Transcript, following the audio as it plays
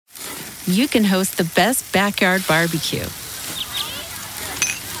you can host the best backyard barbecue.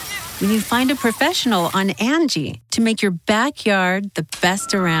 When you find a professional on Angie to make your backyard the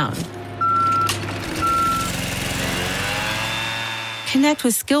best around. Connect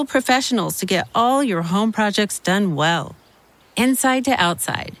with skilled professionals to get all your home projects done well. Inside to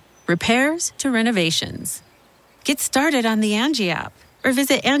outside, repairs to renovations. Get started on the Angie app or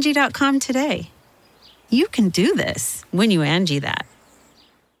visit Angie.com today. You can do this when you Angie that.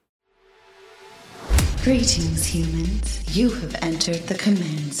 Greetings, humans. You have entered the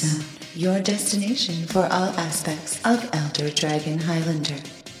Command Zone, your destination for all aspects of Elder Dragon Highlander.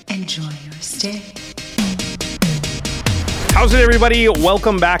 Enjoy your stay. How's it, everybody?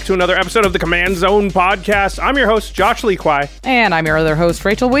 Welcome back to another episode of the Command Zone podcast. I'm your host, Josh Lee Kwai. And I'm your other host,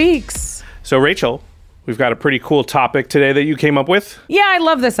 Rachel Weeks. So, Rachel, we've got a pretty cool topic today that you came up with. Yeah, I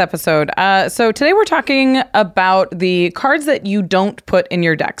love this episode. So today we're talking about the cards that you don't put in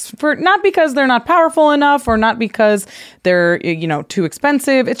your decks. Not because they're not powerful enough or not because they're, too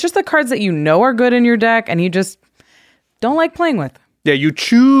expensive. It's just the cards that you know are good in your deck and you just don't like playing with. Yeah, you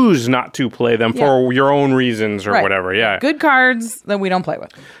choose not to play them for your own reasons or whatever. Yeah. Good cards that we don't play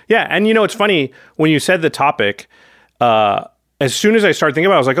with. Yeah, and it's funny, when you said the topic, as soon as I started thinking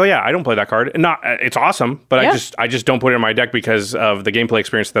about it, I was like, oh yeah, I don't play that card. And it's awesome, but I just don't put it in my deck because of the gameplay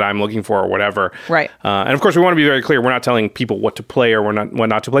experience that I'm looking for or whatever. Right. And of course, we want to be very clear. We're not telling people what to play or what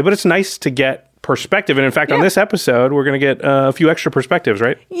not to play, but it's nice to get perspective. And in fact, on this episode, we're going to get a few extra perspectives,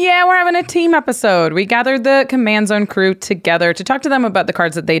 right? Yeah, we're having a team episode. We gathered the Command Zone crew together to talk to them about the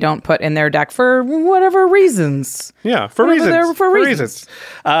cards that they don't put in their deck for whatever reasons. Yeah, for reasons.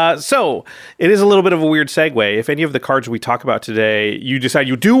 So it is a little bit of a weird segue. If any of the cards we talk about today, you decide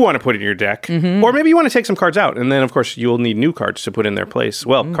you do want to put in your deck, or maybe you want to take some cards out, and then, of course, you'll need new cards to put in their place.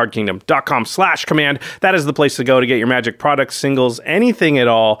 Well, cardkingdom.com/command. That is the place to go to get your Magic products, singles, anything at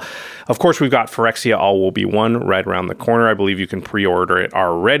all. Of course, we've got Phyrexia All Will Be One right around the corner. I believe you can pre-order it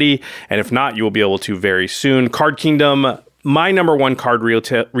already. And if not, you will be able to very soon. Card Kingdom, my number one card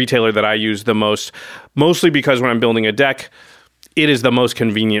retailer that I use the most, mostly because when I'm building a deck, it is the most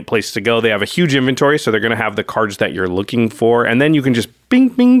convenient place to go. They have a huge inventory, so they're going to have the cards that you're looking for. And then you can just bing,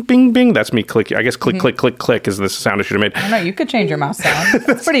 bing, bing, bing. That's me clicking. I guess click, click, click, click is the sound I should have made. I don't know. You could change your mouse sound.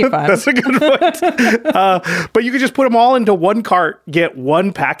 That's pretty fun. That's a good point. But you could just put them all into one cart, get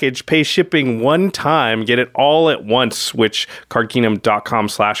one package, pay shipping one time, get it all at once, which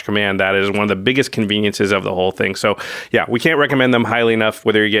cardkingdom.com/command. That is one of the biggest conveniences of the whole thing. So, yeah, we can't recommend them highly enough,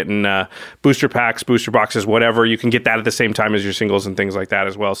 whether you're getting booster packs, booster boxes, whatever. You can get that at the same time as your singles and things like that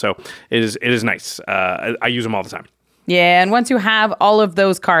as well. So it is nice. I use them all the time. Yeah, and once you have all of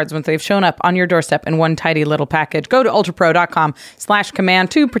those cards, once they've shown up on your doorstep in one tidy little package, go to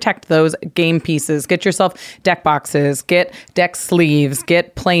ultrapro.com/command to protect those game pieces. Get yourself deck boxes, get deck sleeves,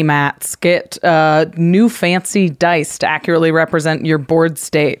 get play mats, get new fancy dice to accurately represent your board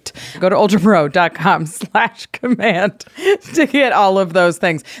state. Go to ultrapro.com/command to get all of those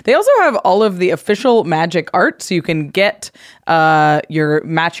things. They also have all of the official Magic art, so you can get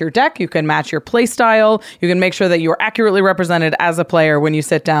match your deck, you can match your play style, you can make sure that you're accurately represented as a player when you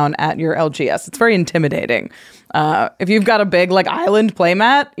sit down at your LGS. It's very intimidating. If you've got a big island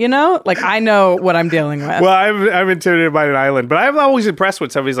playmat, I know what I'm dealing with. Well, I'm intimidated by an island, but I'm always impressed when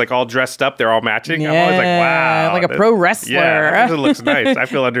somebody's all dressed up, they're all matching. Yeah, I'm always like, wow. Like a pro wrestler. Yeah, it looks nice. I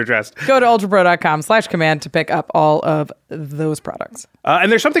feel underdressed. Go to ultrapro.com/command to pick up all of those products.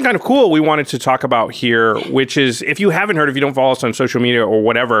 And there's something kind of cool we wanted to talk about here, which is, if you haven't heard, if you don't follow us on social media or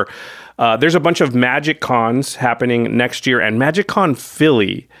whatever, there's a bunch of Magic Cons happening next year, and Magic Con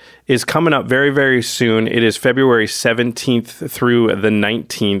Philly is coming up very, very soon. It is February 17th through the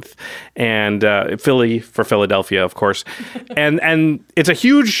 19th, and Philly for Philadelphia, of course. And it's a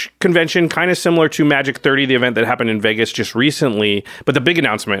huge convention, kind of similar to Magic 30, the event that happened in Vegas just recently. But the big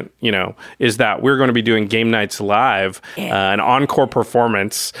announcement, is that we're going to be doing Game Nights Live, an encore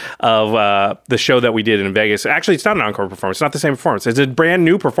performance of the show that we did in Vegas. Actually, it's not an encore performance. It's not the same performance. It's a brand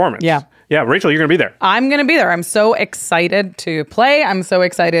new performance. Yeah. Yeah, Rachel, you're going to be there. I'm going to be there. I'm so excited to play. I'm so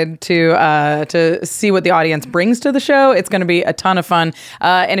excited to see what the audience brings to the show. It's going to be a ton of fun.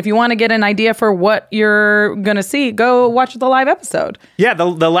 And if you want to get an idea for what you're going to see, go watch the live episode. Yeah, the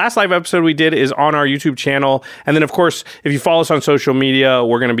last live episode we did is on our YouTube channel. And then, of course, if you follow us on social media,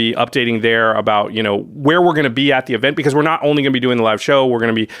 we're going to be updating there about, where we're going to be at the event, because we're not only going to be doing the live show, we're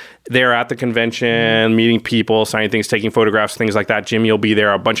going to be there at the convention, meeting people, signing things, taking photographs, things like that. Jim, you'll be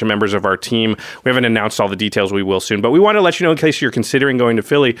there. A bunch of members of our team. We haven't announced all the details. We will soon. But we want to let you know in case you're considering going to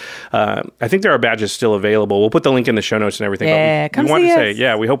Philly. I think there are badges still available. We'll put the link in the show notes and everything. Yeah, but we want to say,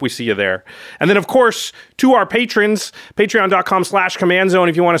 yeah, we hope we see you there. And then, of course, to our patrons, patreon.com/Command Zone.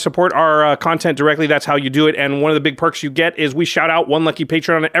 If you want to support our content directly, that's how you do it. And one of the big perks you get is we shout out one lucky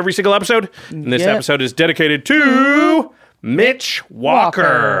patron on every single episode. And this episode is dedicated to Mitch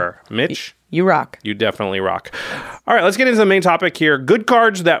Walker. Mitch, you rock. You definitely rock. All right, let's get into the main topic here. Good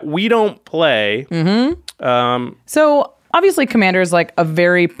cards that we don't play. So obviously Commander is like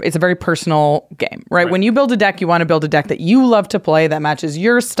it's a very personal game, right? When you build a deck, you want to build a deck that you love to play, that matches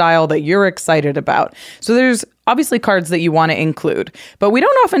your style, that you're excited about. So there's obviously cards that you want to include, but we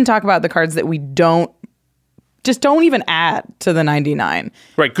don't often talk about the cards that we don't even add to the 99.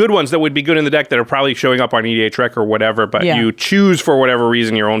 Right, good ones that would be good in the deck that are probably showing up on EDH Rec or whatever, but you choose for whatever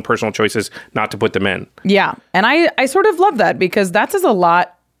reason, your own personal choices, not to put them in. Yeah, and I sort of love that because that says a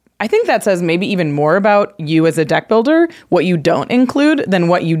lot. I think that says maybe even more about you as a deck builder, what you don't include than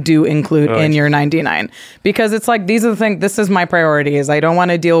what you do include in your 99. Because it's like, these are the things, this is my priority, is I don't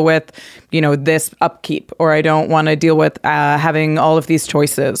want to deal with, this upkeep, or I don't want to deal with having all of these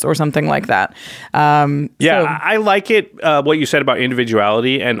choices or something like that. I like it, what you said about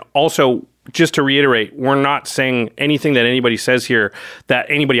individuality, and also, just to reiterate, we're not saying anything that anybody says here that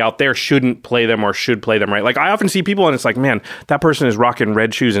anybody out there shouldn't play them or should play them, right? Like, I often see people and it's like, man, that person is rocking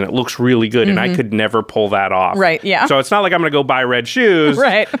red shoes and it looks really good and I could never pull that off. Right, yeah. So it's not like I'm going to go buy red shoes.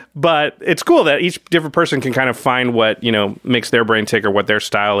 Right. But it's cool that each different person can kind of find what, makes their brain tick or what their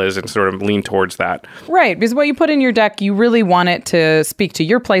style is and sort of lean towards that. Right, because what you put in your deck, you really want it to speak to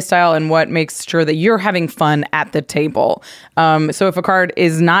your play style and what makes sure that you're having fun at the table. So if a card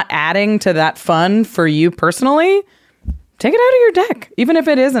is not adding to that fun for you personally, take it out of your deck, even if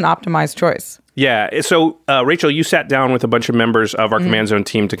it is an optimized choice. Yeah. So, Rachel, you sat down with a bunch of members of our Command Zone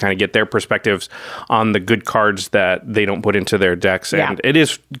team to kind of get their perspectives on the good cards that they don't put into their decks. And it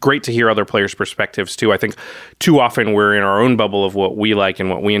is great to hear other players' perspectives, too. I think too often we're in our own bubble of what we like and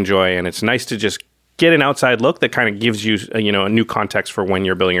what we enjoy. And it's nice to just get an outside look that kind of gives you, a new context for when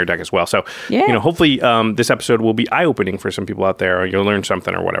you're building your deck as well. So, hopefully this episode will be eye-opening for some people out there, or you'll learn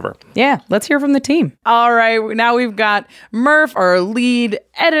something or whatever. Yeah, let's hear from the team. All right, now we've got Murph, our lead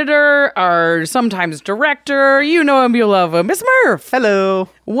editor, our sometimes director. You know him, you love him. Miss Murph. Hello.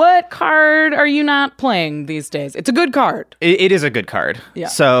 What card are you not playing these days? It's a good card. It is a good card. Yeah.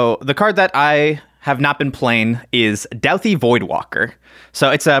 So the card that I have not been playing is Dauthi Voidwalker. So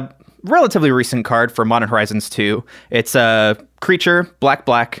it's a relatively recent card for Modern Horizons 2. It's a creature, black,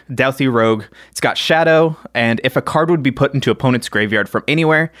 Dauthi Rogue. It's got Shadow, and if a card would be put into opponent's graveyard from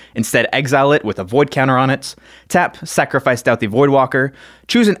anywhere, instead exile it with a void counter on it. Tap, sacrifice Dauthi Voidwalker.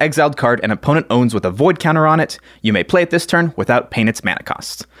 Choose an exiled card an opponent owns with a void counter on it. You may play it this turn without paying its mana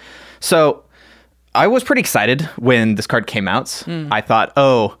cost. So I was pretty excited when this card came out. I thought,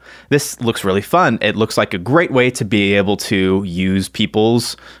 this looks really fun. It looks like a great way to be able to use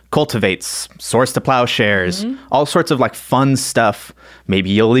people's cultivates, Swords to Plowshares, all sorts of like fun stuff. Maybe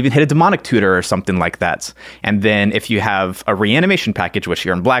you'll even hit a Demonic Tutor or something like that. And then if you have a reanimation package, which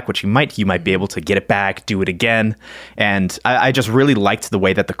you're in black, which you might be able to get it back, do it again. And I just really liked the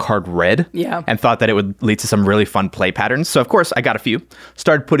way that the card read and thought that it would lead to some really fun play patterns. So of course I got a few,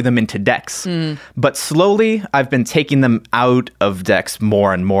 started putting them into decks, but slowly I've been taking them out of decks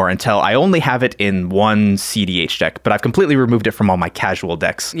more and more until I only have it in one CDH deck, but I've completely removed it from all my casual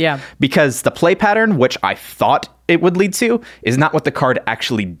decks. Yeah. Because the play pattern, which I thought it would lead to, is not what the card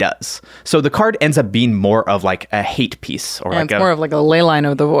actually does. So the card ends up being more of like a hate piece, or it's more of like a Leyline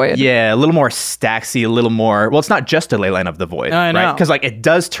of the Void. Yeah, a little more Staxy, a little more. Well, it's not just a Leyline of the Void, I know. right? Because like it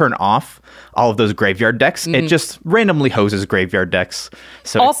does turn off all of those graveyard decks. It just randomly hoses graveyard decks.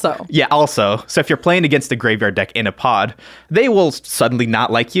 So also. So if you're playing against a graveyard deck in a pod, they will suddenly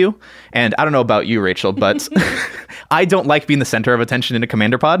not like you. And I don't know about you, Rachel, but I don't like being the center of attention in a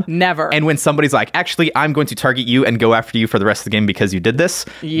commander pod. Never. And when somebody's like, actually, I'm going to target you and go after you for the rest of the game because you did this,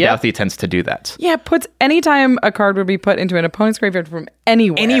 Dauthi tends to do that. Yeah, anytime a card would be put into an opponent's graveyard from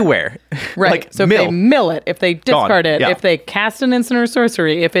anywhere. Right. Like, so if they mill it, if they discard it, Yeah. if they cast an instant or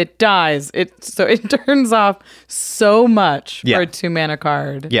sorcery, if it dies, it turns off so much for a 2-mana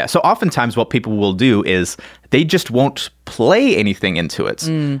card. Yeah, so oftentimes what people will do is they just won't play anything into it.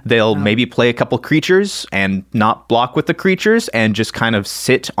 They'll maybe play a couple creatures and not block with the creatures and just kind of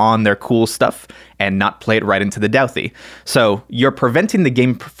sit on their cool stuff and not play it right into the Dauthi. So you're preventing the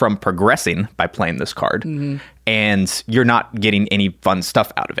game from progressing by playing this card, and you're not getting any fun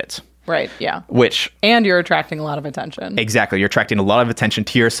stuff out of it. Right, yeah. And you're attracting a lot of attention. Exactly. You're attracting a lot of attention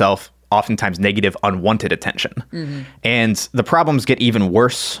to yourself, oftentimes negative, unwanted attention. Mm-hmm. And the problems get even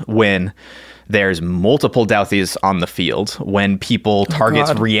worse when there's multiple Douthies on the field, when people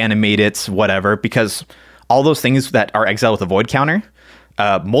target, reanimate it, whatever, because all those things that are exiled with a void counter,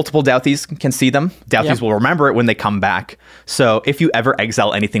 multiple Douthies can see them. Douthies will remember it when they come back. So if you ever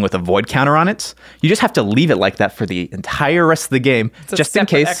exile anything with a void counter on it, you just have to leave it like that for the entire rest of the game, just in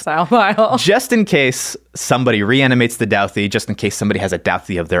case exile file. Just in case somebody reanimates the Douthie, just in case somebody has a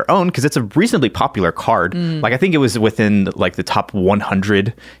Douthie of their own, because it's a reasonably popular card. Like I think it was within like the top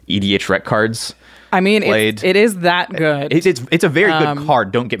 100 EDH rec cards. I mean, it is that good. It's a very good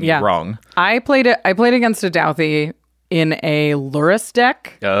card. Don't get me wrong. I played against a Douthie in a Lurrus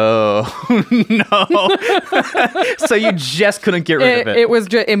deck. Oh, no. So you just couldn't get rid of it. It was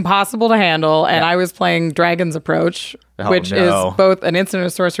impossible to handle, and I was playing Dragon's Approach, which is both an instant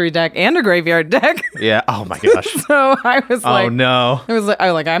and sorcery deck and a graveyard deck. Yeah. Oh, my gosh. So I was like... Oh, no.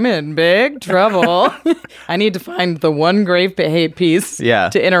 I'm in big trouble. I need to find the one grave piece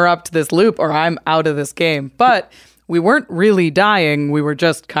to interrupt this loop, or I'm out of this game. But we weren't really dying. We were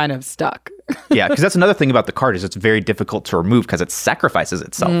just kind of stuck. Yeah, because that's another thing about the card is it's very difficult to remove because it sacrifices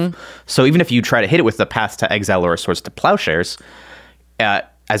itself. So even if you try to hit it with the Path to Exile or Swords to Plowshares,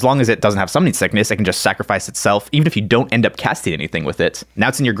 as long as it doesn't have Summoning Sickness, it can just sacrifice itself. Even if you don't end up casting anything with it, now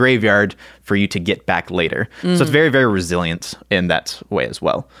it's in your graveyard for you to get back later. So it's very, very resilient in that way as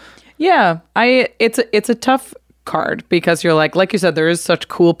well. Yeah, it's a tough card because you're like you said, there is such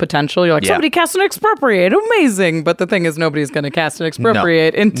cool potential. You're like, somebody cast an Expropriate, amazing. But the thing is, nobody's going to cast an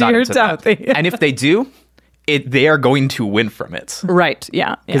Expropriate into your Douthie. And if they do, they are going to win from it. Right,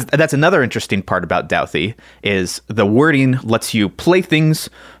 yeah. Because that's another interesting part about Douthie is the wording lets you play things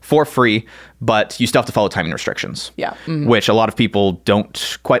for free, but you still have to follow timing restrictions. Yeah. Which a lot of people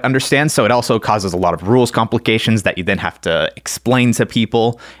don't quite understand. So it also causes a lot of rules complications that you then have to explain to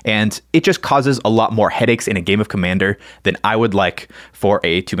people. And it just causes a lot more headaches in a game of Commander than I would like for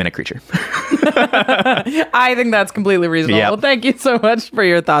a 2-minute creature. I think that's completely reasonable. Yep. Well, thank you so much for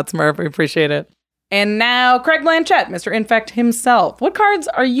your thoughts, Murph. We appreciate it. And now, Craig Blanchett, Mr. Infect himself. What cards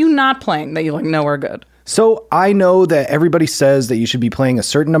are you not playing that you know are good? So I know that everybody says that you should be playing a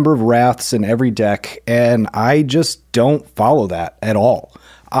certain number of Wraths in every deck, and I just don't follow that at all.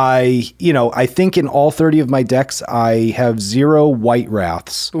 I think in all 30 of my decks, I have 0 white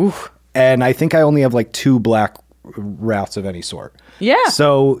Wraths. Oof. And I think I only have like 2 black Wraths of any sort. Yeah.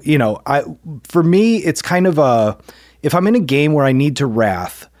 So, for me, it's kind of if I'm in a game where I need to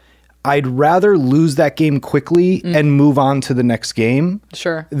Wrath, I'd rather lose that game quickly and move on to the next game.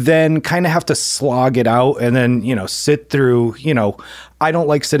 Sure. Than kind of have to slog it out and then, sit through, I don't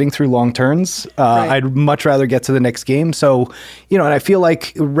like sitting through long turns. Right. I'd much rather get to the next game. So, and I feel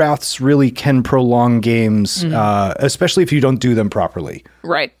like Wraths really can prolong games, especially if you don't do them properly.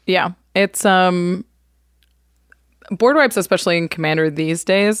 Right. Yeah. It's, board wipes, especially in Commander these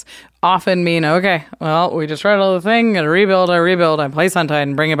days, often mean, okay, well, we just read all the thing, and rebuild, I play Suntide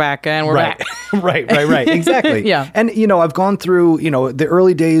and bring it back, and we're back. Right. Exactly. Yeah. And, I've gone through, the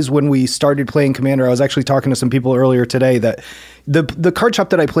early days when we started playing Commander. I was actually talking to some people earlier today that the card shop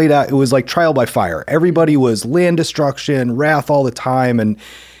that I played at, it was like trial by fire. Everybody was land destruction, Wrath all the time, and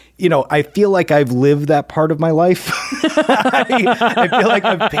I feel like I've lived that part of my life. I feel like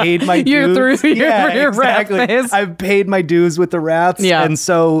I've paid my dues. You're through your Wrath phase. I've paid my dues with the Wraths. Yeah. And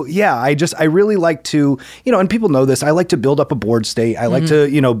so, I really like to, and people know this, I like to build up a board state. I like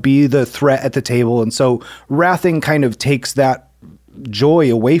to, be the threat at the table. And so Wrathing kind of takes that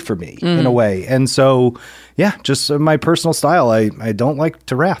joy away from me in a way. And so, just my personal style. I don't like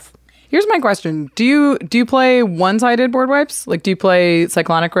to Wrath. Here's my question. Do you play one-sided board wipes? Like, do you play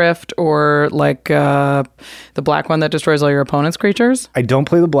Cyclonic Rift or like the black one that destroys all your opponent's creatures? I don't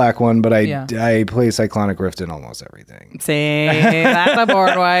play the black one, but I play Cyclonic Rift in almost everything. See, that's a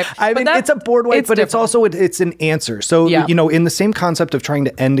board wipe. It's a board wipe, but it's also it's an answer. So, in the same concept of trying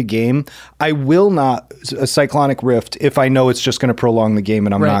to end a game, I will not a Cyclonic Rift if I know it's just going to prolong the game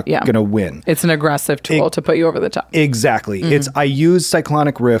and I'm not going to win. It's an aggressive tool to put you over the top. Exactly. I use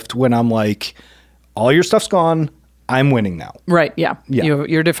Cyclonic Rift when I'm like, all your stuff's gone, I'm winning now. Right, yeah.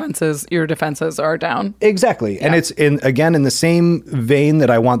 Your defenses are down. Exactly. Yeah. And it's in the same vein that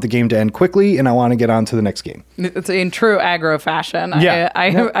I want the game to end quickly and I want to get on to the next game. It's in true aggro fashion. Yeah.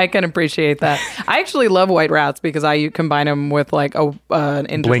 I can appreciate that. I actually love white Wraths because I combine them with like an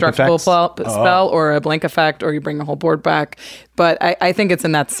indestructible spell or a blink effect, or you bring the whole board back. But I think it's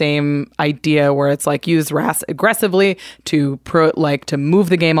in that same idea where it's like use Wrath aggressively to move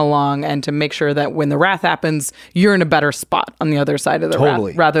the game along and to make sure that when the Wrath happens, you're in in a better spot on the other side of the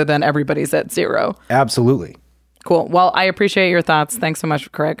Totally. rather than everybody's at 0. Absolutely. Cool. Well, I appreciate your thoughts. Thanks so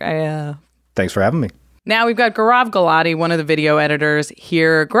much, Craig. Thanks for having me. Now we've got Gaurav Gulati, one of the video editors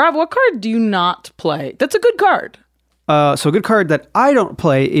here. Gaurav, what card do you not play? That's a good card. So a good card that I don't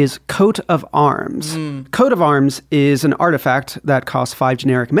play is Coat of Arms. Coat of Arms is an artifact that costs 5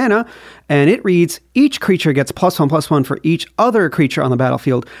 generic mana, and it reads, each creature gets +1/+1 for each other creature on the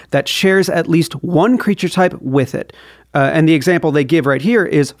battlefield that shares at least one creature type with it. And the example they give right here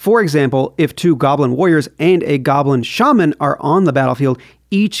is, for example, if 2 Goblin Warriors and a Goblin Shaman are on the battlefield,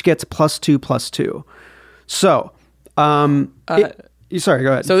 each gets +2/+2. So, sorry,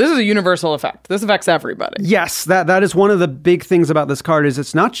 go ahead. So this is a universal effect. This affects everybody. Yes, that is one of the big things about this card is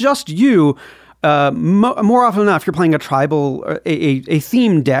it's not just you. More often than not, if you're playing a tribal, a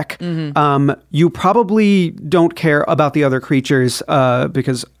theme deck, you probably don't care about the other creatures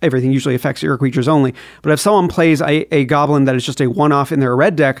because everything usually affects your creatures only. But if someone plays a goblin that is just a one-off in their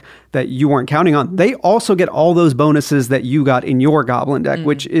red deck that you weren't counting on, they also get all those bonuses that you got in your goblin deck,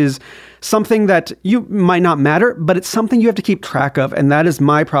 which is something that you might not matter, but it's something you have to keep track of. And that is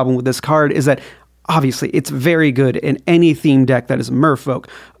my problem with this card is that obviously, it's very good in any theme deck that is merfolk,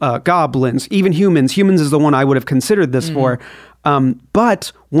 goblins, even humans. Humans is the one I would have considered this for.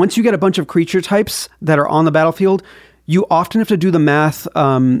 But once you get a bunch of creature types that are on the battlefield, you often have to do the math,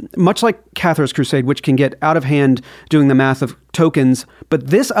 much like Cathar's Crusade, which can get out of hand doing the math of tokens. But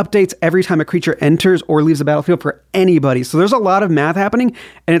this updates every time a creature enters or leaves the battlefield for anybody. So there's a lot of math happening,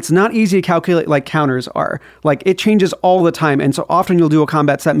 and it's not easy to calculate like counters are. Like, it changes all the time. And so often you'll do a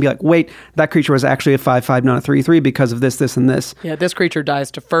combat set and be like, wait, that creature was actually a 5/5, not a 3/3 because of this, this, and this. Yeah, this creature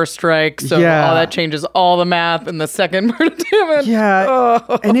dies to first strike, so Yeah. all that changes all the math in the second part of damage. Yeah,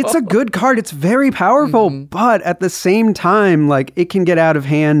 and it's a good card. It's very powerful, but at the same time, like, it can get out of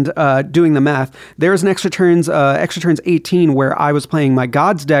hand doing the math. There's an extra turns 18 where I was playing my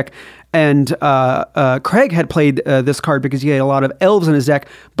Gods deck, and Craig had played this card because he had a lot of elves in his deck,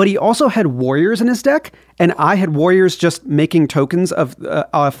 but he also had warriors in his deck, and I had warriors just making tokens of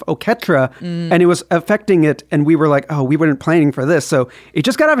Oketra, and it was affecting it, and we were like, oh, we weren't planning for this, so it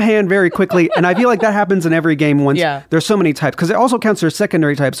just got out of hand very quickly, and I feel like that happens in every game once there's so many types, because it also counts their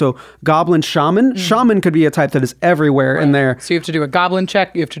secondary type, so Goblin Shaman. Shaman could be a type that is everywhere in there. So you have to do a Goblin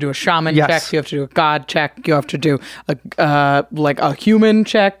check, you have to do a Shaman check, you have to do a God check, you have to do a human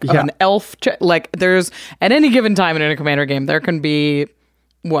check, an elf check. Like, there's, at any given time in a Commander game, there can be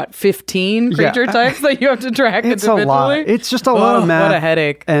 15 creature types that you have to track it's individually? A lot. It's just a lot of math. What a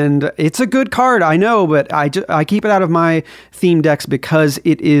headache. And it's a good card, I know, but I keep it out of my theme decks because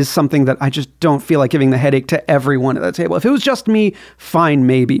it is something that I just don't feel like giving the headache to everyone at the table. If it was just me, fine,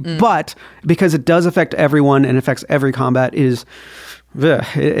 maybe. But because it does affect everyone and affects every combat, it's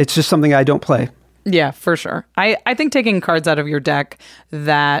just something I don't play. Yeah, for sure. I think taking cards out of your deck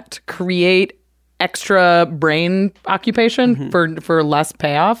that create extra brain occupation for less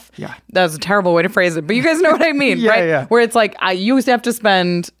payoff. Yeah. That's a terrible way to phrase it, but you guys know what I mean, right? Yeah. Where it's like, you used to have to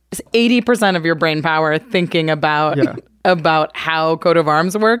spend 80% of your brain power thinking about how Coat of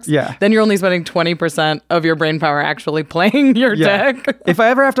Arms works. Yeah. Then you're only spending 20% of your brain power actually playing your deck. If I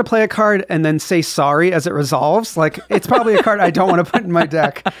ever have to play a card and then say sorry as it resolves, like, it's probably a card I don't want to put in my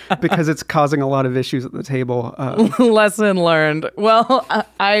deck because it's causing a lot of issues at the table. Lesson learned. Well,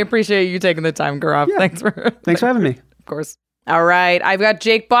 I appreciate you taking the time, Gaurav. Yeah. Thanks for having me. Of course. All right. I've got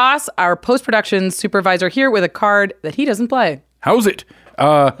Jake Boss, our post-production supervisor, here with a card that he doesn't play. How's it?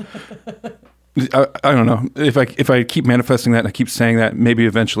 I don't know. If I keep manifesting that and I keep saying that, maybe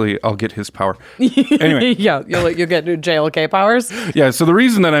eventually I'll get his power. Anyway. Yeah, you'll get JLK powers. Yeah, so the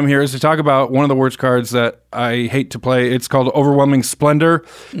reason that I'm here is to talk about one of the worst cards that I hate to play. It's called Overwhelming Splendor.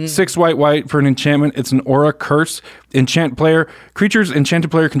 6 white for an enchantment. It's an aura curse. Enchant player. Creatures enchanted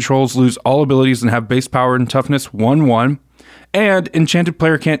player controls lose all abilities and have base power and toughness 1/1. And enchanted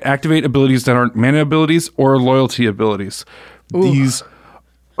player can't activate abilities that aren't mana abilities or loyalty abilities. Ooh.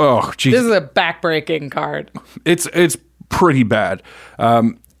 Oh, geez. This is a backbreaking card. It's pretty bad.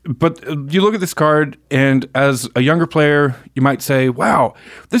 But you look at this card, and as a younger player, you might say, wow,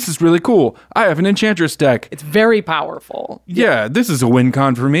 this is really cool. I have an Enchantress deck. It's very powerful. Yeah, this is a win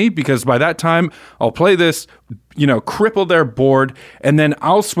con for me, because by that time, I'll play this, cripple their board, and then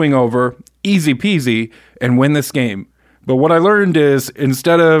I'll swing over, easy peasy, and win this game. But what I learned is,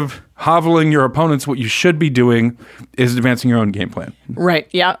 instead of hoveling your opponents, what you should be doing is advancing your own game plan. Right,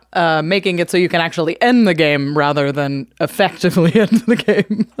 yeah. Making it so you can actually end the game rather than effectively end the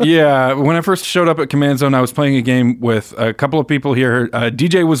game. Yeah, when I first showed up at Command Zone, I was playing a game with a couple of people here.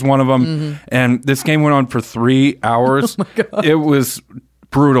 DJ was one of them, and this game went on for 3 hours. Oh my God. It was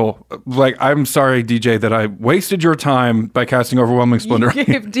brutal. Like, I'm sorry, DJ, that I wasted your time by casting Overwhelming Splendor. You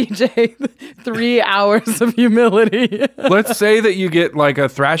gave DJ 3 hours of humility. Let's say that you get like a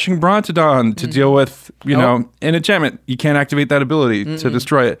Thrashing Brontodon to deal with, an enchantment. You can't activate that ability to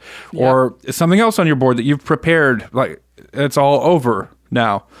destroy it. Yeah. Or something else on your board that you've prepared, like it's all over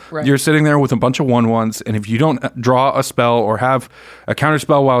now. Right. You're sitting there with a bunch of 1/1s, and if you don't draw a spell or have a counter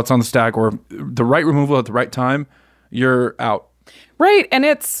spell while it's on the stack or the right removal at the right time, you're out. Right, and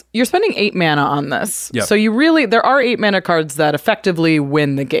you're spending 8 mana on this. Yep. So there are 8 mana cards that effectively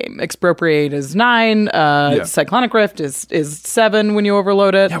win the game. Expropriate is 9, Cyclonic Rift is 7 when you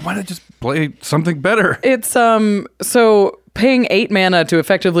overload it. Yeah, why not just play something better? It's so paying 8 mana to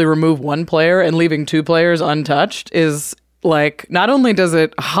effectively remove 1 player and leaving 2 players untouched is like, not only does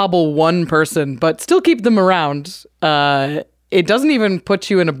it hobble 1 person, but still keep them around. It doesn't even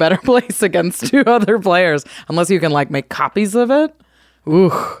put you in a better place against 2 other players unless you can like make copies of it.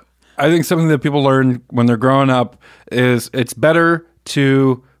 Ooh. I think something that people learn when they're growing up is it's better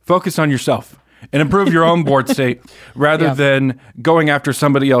to focus on yourself and improve your own board state rather than going after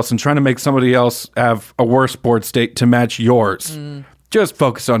somebody else and trying to make somebody else have a worse board state to match yours. Just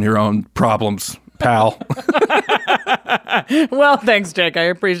focus on your own problems, pal. Well, thanks, Jake. I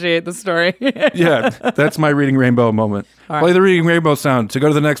appreciate the story. Yeah, that's my Reading Rainbow moment. Play the Reading Rainbow sound to go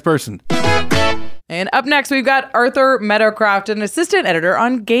to the next person. And up next, we've got Arthur Meadowcroft, an assistant editor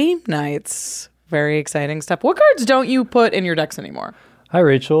on Game Nights. Very exciting stuff. What cards don't you put in your decks anymore? Hi,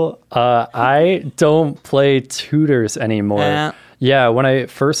 Rachel. I don't play tutors anymore. Yeah, when I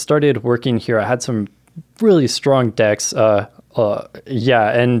first started working here, I had some really strong decks. I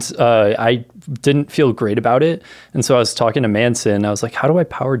didn't feel great about it. And so I was talking to Manson. I was like, how do I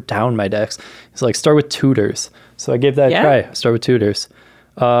power down my decks? He's like, start with tutors. So I gave that a try. Start with tutors.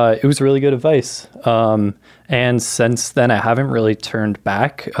 It was really good advice. And since then, I haven't really turned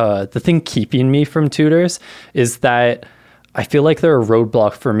back. The thing keeping me from tutors is that I feel like they're a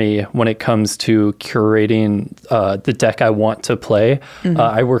roadblock for me when it comes to curating the deck I want to play.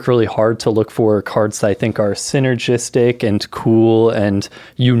 I work really hard to look for cards that I think are synergistic and cool and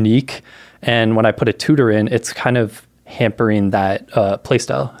unique. And when I put a tutor in, it's kind of hampering that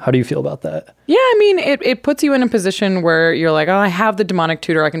playstyle. How do you feel about that? Yeah, I mean, it puts you in a position where you're like, oh, I have the demonic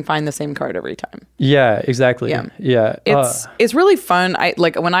tutor. I can find the same card every time. Yeah, exactly. Yeah. It's really fun.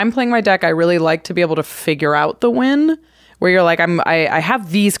 When I'm playing my deck, I really like to be able to figure out the win. Where you're like, I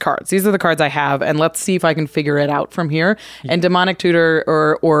have these cards. These are the cards I have, and let's see if I can figure it out from here. And demonic tutor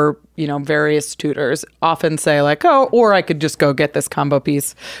or various tutors often say like, oh, or I could just go get this combo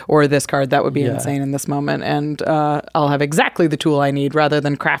piece or this card that would be insane in this moment, and I'll have exactly the tool I need rather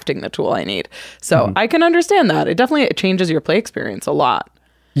than crafting the tool I need. So I can understand that. It definitely changes your play experience a lot.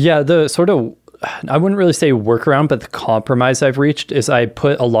 Yeah, the sort of, I wouldn't really say workaround, but the compromise I've reached is I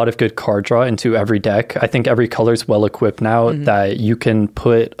put a lot of good card draw into every deck. I think every color is well equipped now that you can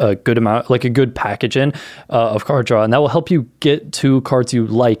put a good amount, like a good package in of card draw, and that will help you get to cards you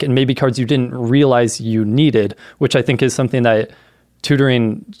like and maybe cards you didn't realize you needed, which I think is something that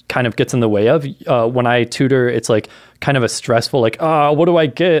tutoring kind of gets in the way of. When I tutor, it's like kind of a stressful, like, what do I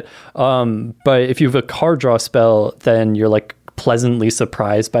get? But if you have a card draw spell, then you're like pleasantly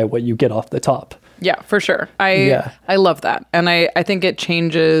surprised by what you get off the top. Yeah, for sure. I love that. And I think it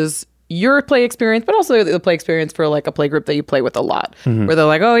changes your play experience, but also the play experience for like a play group that you play with a lot, where they're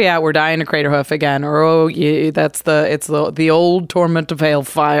like, oh yeah, we're dying to Craterhoof again, or oh yeah, it's the old Torment of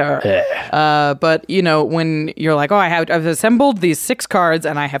Hailfire. But when you're like, oh, I've assembled these 6 cards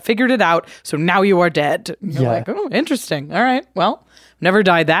and I have figured it out, so now you are dead. You're like, oh, interesting. All right, well, never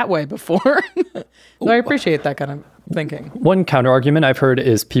died that way before. So I appreciate that kind of thinking. One counter argument I've heard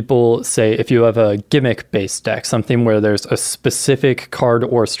is people say if you have a gimmick-based deck, something where there's a specific card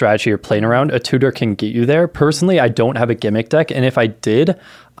or strategy you're playing around, a tutor can get you there. Personally, I don't have a gimmick deck, and if I did,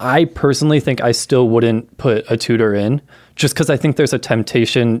 I personally think I still wouldn't put a tutor in, just because I think there's a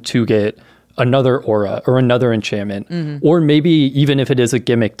temptation to get another aura or another enchantment, or maybe even if it is a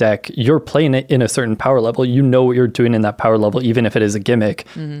gimmick deck, you're playing it in a certain power level, you know what you're doing in that power level, even if it is a gimmick,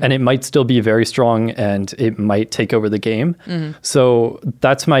 and it might still be very strong and it might take over the game. So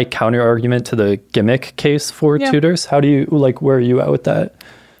that's my counter argument to the gimmick case for tutors. How do you, where are you at with that?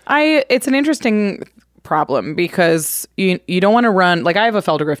 It's an interesting problem because you don't want to run, like I have a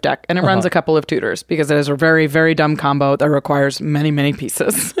Feldergriff deck and it runs a couple of tutors because it is a very, very dumb combo that requires many, many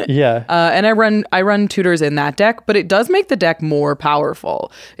pieces. And I run tutors in that deck, but it does make the deck more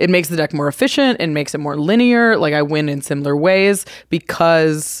powerful. It makes the deck more efficient. It makes it more linear. Like I win in similar ways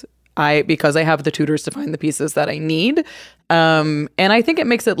because because I have the tutors to find the pieces that I need. And I think it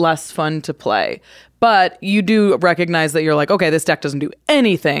makes it less fun to play. But you do recognize that you're like, okay, this deck doesn't do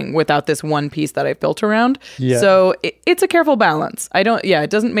anything without this one piece that I've built around. Yeah. So it's a careful balance. It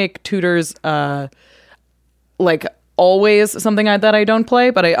doesn't make tutors like always something that I don't play,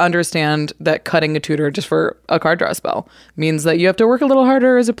 but I understand that cutting a tutor just for a card draw spell means that you have to work a little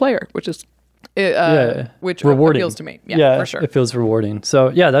harder as a player, which is which rewarding. appeals to me. Yeah, for sure. It feels rewarding. So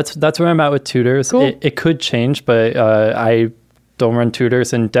yeah, that's where I'm at with tutors. Cool. It could change, but I don't run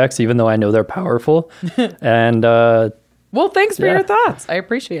tutors in decks, even though I know they're powerful. And well, thanks for your thoughts. I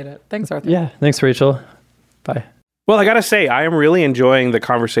appreciate it. Thanks, Arthur. Yeah, thanks, Rachel. Bye. Well, I got to say, I am really enjoying the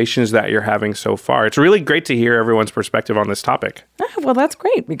conversations that you're having so far. It's really great to hear everyone's perspective on this topic. Well, that's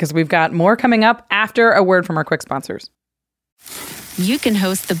great because we've got more coming up after a word from our quick sponsors. You can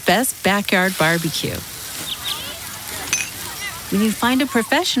host the best backyard barbecue when you find a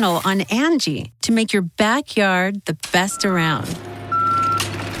professional on Angie to make your backyard the best around.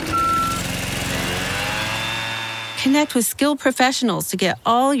 Connect with skilled professionals to get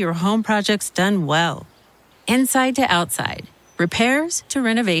all your home projects done well. Inside to outside, repairs to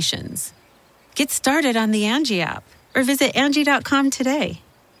renovations. Get started on the Angie app or visit Angie.com today.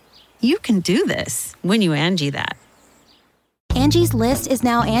 You can do this when you Angie that. Angie's List is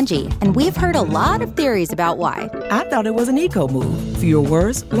now Angie, and we've heard a lot of theories about why. I thought it was an eco move. Fewer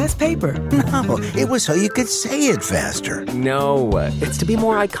words, less paper. No, it was so you could say it faster. No, it's to be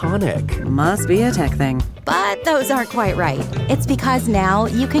more iconic. Must be a tech thing. But those aren't quite right. It's because now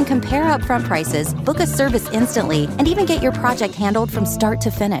you can compare upfront prices, book a service instantly, and even get your project handled from start to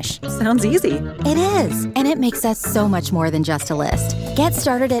finish. Sounds easy. It is, and it makes us so much more than just a list. Get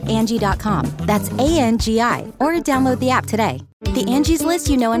started at Angie.com. That's ANGI, or download the app today. The Angie's List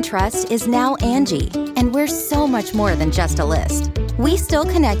you know and trust is now Angie, and we're so much more than just a list. We still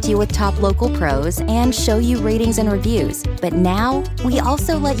connect you with top local pros and show you ratings and reviews, but now we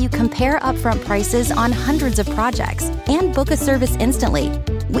also let you compare upfront prices on hundreds of projects and book a service instantly.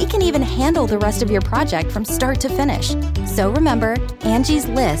 We can even handle the rest of your project from start to finish. So remember, Angie's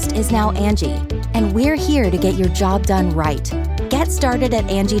List is now Angie, and we're here to get your job done right. Get started at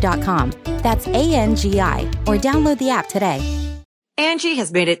Angie.com. That's ANGI, or download the app today. Angie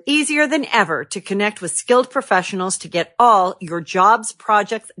has made it easier than ever to connect with skilled professionals to get all your jobs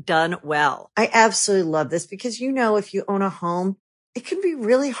projects done well. I absolutely love this because, if you own a home, it can be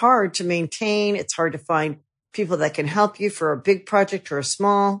really hard to maintain. It's hard to find people that can help you for a big project or a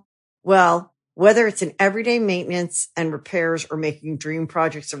small. Well, whether it's in everyday maintenance and repairs or making dream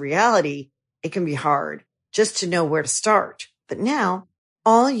projects a reality, it can be hard just to know where to start. But now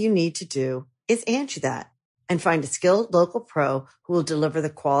all you need to do is Angie that and find a skilled local pro who will deliver the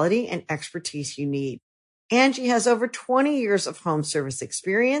quality and expertise you need. Angie has over 20 years of home service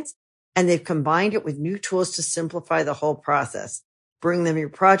experience, and they've combined it with new tools to simplify the whole process. Bring them your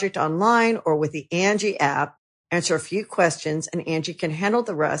project online or with the Angie app, answer a few questions, and Angie can handle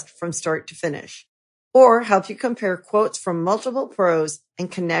the rest from start to finish. Or help you compare quotes from multiple pros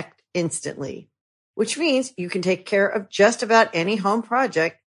and connect instantly, which means you can take care of just about any home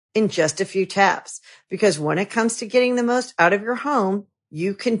project in just a few taps. Because when it comes to getting the most out of your home,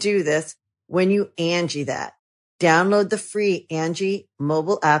 you can do this when you Angie that. Download the free Angie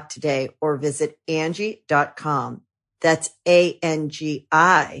mobile app today or visit Angie.com. That's ANGI.com.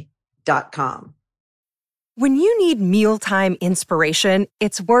 When you need mealtime inspiration,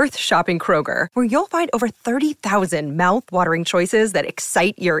 it's worth shopping Kroger, where you'll find over 30,000 mouth-watering choices that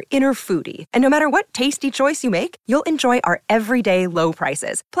excite your inner foodie. And no matter what tasty choice you make, you'll enjoy our everyday low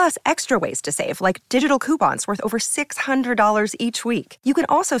prices, plus extra ways to save, like digital coupons worth over $600 each week. You can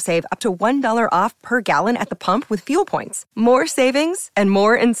also save up to $1 off per gallon at the pump with fuel points. More savings and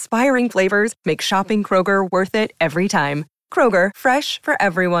more inspiring flavors make shopping Kroger worth it every time. Kroger, fresh for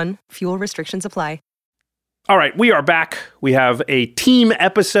everyone. Fuel restrictions apply. All right, we are back. We have a team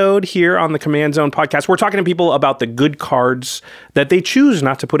episode here on the Command Zone podcast. We're talking to people about the good cards that they choose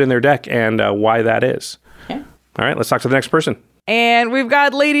not to put in their deck and why that is. Yeah. All right, let's talk to the next person. And we've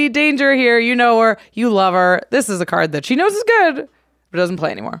got Lady Danger here. You know her. You love her. This is a card that she knows is good, but doesn't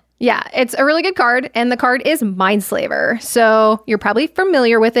play anymore. Yeah, it's a really good card, and the card is Mindslaver. So you're probably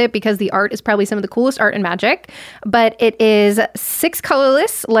familiar with it because the art is probably some of the coolest art in Magic. But it is 6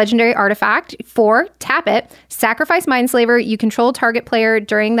 colorless legendary artifact. 4, tap it, sacrifice Mindslaver. You control target player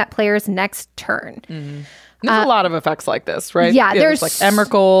during that player's next turn. There's a lot of effects like this, right? Yeah, there's like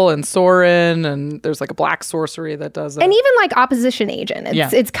Emrakul and Sorin, and there's like a black sorcery that does that. And even like opposition agent.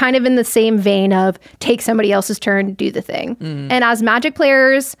 It's kind of in the same vein of take somebody else's turn, do the thing. And as Magic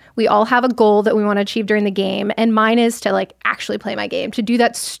players, we all have a goal that we want to achieve during the game. And mine is to like actually play my game, to do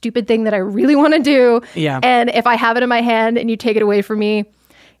that stupid thing that I really want to do. Yeah. And if I have it in my hand and you take it away from me,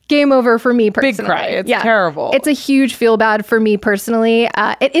 game over for me personally. Big cry. It's terrible. It's a huge feel bad for me personally.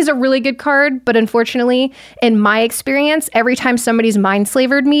 It is a really good card, but unfortunately, in my experience, every time somebody's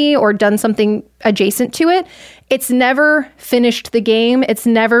mind-slavered me or done something adjacent to it, it's never finished the game. It's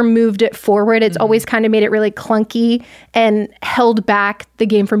never moved it forward. It's always kind of made it really clunky and held back the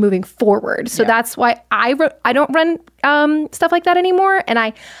game from moving forward. So that's why I don't run stuff like that anymore, and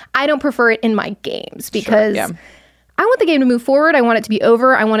I don't prefer it in my games because I want the game to move forward. I want it to be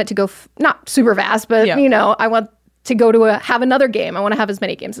over. I want it to go not super fast, but I want to go to have another game. I want to have as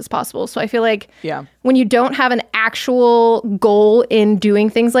many games as possible. So I feel like when you don't have an actual goal in doing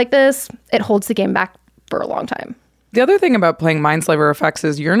things like this, it holds the game back for a long time. The other thing about playing Mindslaver effects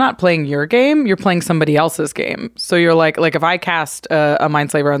is you're not playing your game, you're playing somebody else's game. So you're like if I cast a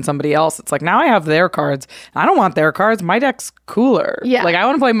Mindslaver on somebody else, it's like now I have their cards. I don't want their cards. My deck's cooler. Yeah. Like I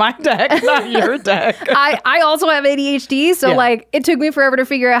want to play my deck, not your deck. I also have ADHD, so like it took me forever to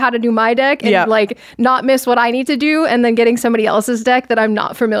figure out how to do my deck and like not miss what I need to do, and then getting somebody else's deck that I'm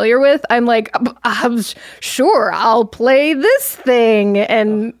not familiar with. I'm like, sure, I'll play this thing,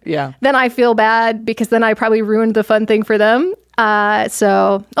 and then I feel bad because then I probably ruined the fun thing for them.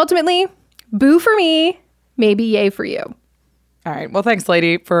 So ultimately, boo for me, maybe yay for you. All right. Well, thanks,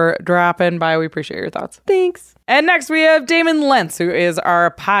 lady, for dropping by. We appreciate your thoughts. Thanks. And next we have Damon Lentz, who is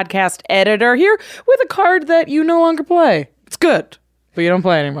our podcast editor, here with a card that you no longer play. It's good, but you don't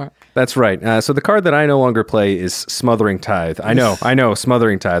play anymore. That's right. So the card that I no longer play is Smothering Tithe. I know,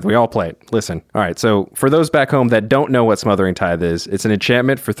 Smothering Tithe. We all play it. Listen. All right, so for those back home that don't know what Smothering Tithe is, it's an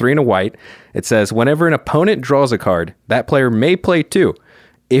enchantment for 3 and a white. It says, whenever an opponent draws a card, that player may play 2.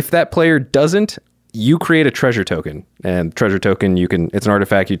 If that player doesn't, you create a treasure token. And treasure token, it's an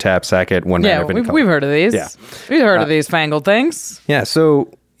artifact, you tap, sack it, 1 mana of any color. We've heard of these. Yeah. We've heard of these fangled things. Yeah,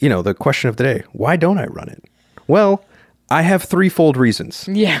 so, the question of the day, why don't I run it? Well, I have threefold reasons.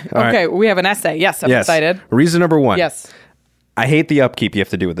 Yeah. Okay. Right. We have an essay. Yes. I'm excited. Reason number 1. Yes. I hate the upkeep you have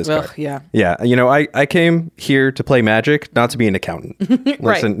to do with this card. Yeah. Yeah. I came here to play Magic, not to be an accountant.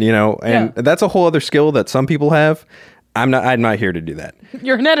 Listen, and that's a whole other skill that some people have. I'm not here to do that.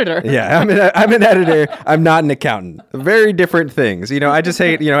 You're an editor. Yeah, I'm an editor. I'm not an accountant. Very different things. I just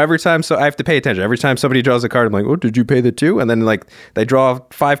hate, every time, so I have to pay attention. Every time somebody draws a card, I'm like, oh, did you pay the 2? And then they draw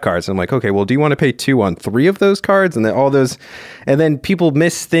 5 cards. And I'm like, okay, well, do you want to pay 2 on 3 of those cards? And then all those, and then people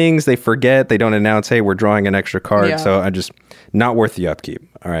miss things. They forget. They don't announce, hey, we're drawing an extra card. Yeah. So I just, not worth the upkeep.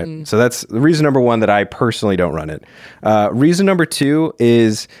 All right. So that's the reason number 1 that I personally don't run it. Reason number 2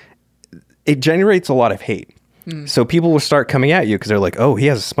 is it generates a lot of hate. So people will start coming at you because they're like, oh, he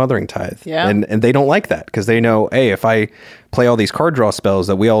has a Smothering Tithe. Yeah. And they don't like that because they know, hey, if I play all these card draw spells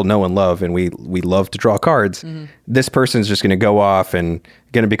that we all know and love, and we love to draw cards, this person's just going to go off and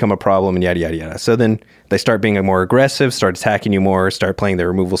going to become a problem and yada, yada, yada. So then they start being more aggressive, start attacking you more, start playing their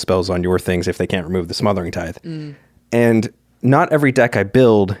removal spells on your things if they can't remove the Smothering Tithe. And not every deck I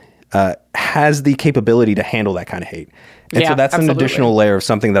build has the capability to handle that kind of hate. And so that's an additional layer of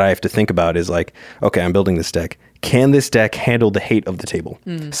something that I have to think about is like, okay, I'm building this deck. Can this deck handle the hate of the table?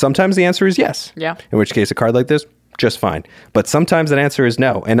 Sometimes the answer is yes. Yeah. In which case a card like this, just fine. But sometimes that answer is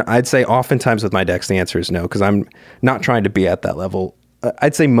no. And I'd say oftentimes with my decks, the answer is no, because I'm not trying to be at that level.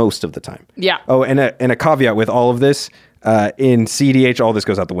 I'd say most of the time. Yeah. Oh, and a caveat with all of this, in CDH, all this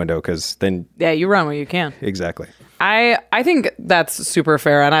goes out the window because then... Yeah, you run where you can. Exactly. I think that's super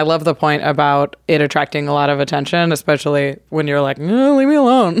fair, and I love the point about it attracting a lot of attention, especially when you're like, leave me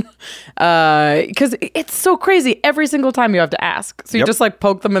alone. Because it's so crazy. Every single time you have to ask. So you just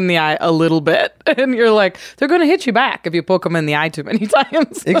poke them in the eye a little bit, and you're like, they're going to hit you back if you poke them in the eye too many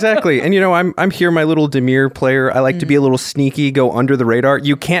times. Exactly. And I'm here, my little Demir player. I like to be a little sneaky, go under the radar.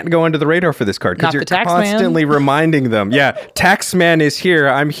 You can't go under the radar for this card because you're constantly reminding them. Yeah, Taxman is here.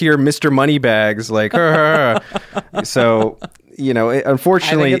 I'm here, Mr. Moneybags. Like, so,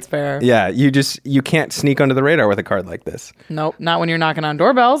 unfortunately, I think it's fair. Yeah, you can't sneak under the radar with a card like this. Nope, not when you're knocking on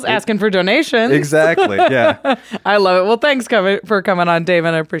doorbells, asking for donations. Exactly, yeah. I love it. Well, thanks for coming on,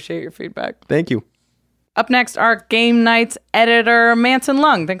 David. I appreciate your feedback. Thank you. Up next, our Game Nights editor, Manson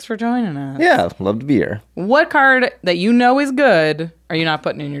Lung. Thanks for joining us. Yeah, love to be here. What card that you know is good are you not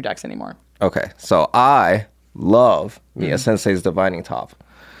putting in your decks anymore? Okay, so I love Mia Sensei's Divining Top.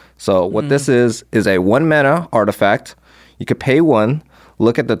 So what this is a 1 mana artifact. You could pay 1,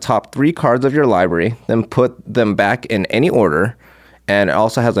 look at the top 3 cards of your library, then put them back in any order. And it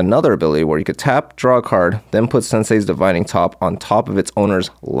also has another ability where you could tap, draw a card, then put Sensei's Divining Top on top of its owner's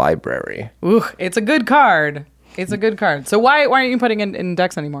library. Ooh, it's a good card. It's a good card. So why aren't you putting it in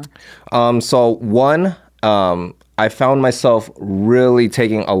decks anymore? I found myself really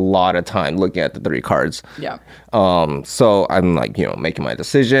taking a lot of time looking at the 3 cards. Yeah. So I'm like, making my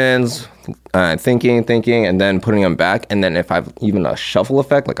decisions, thinking, and then putting them back. And then if I've even a shuffle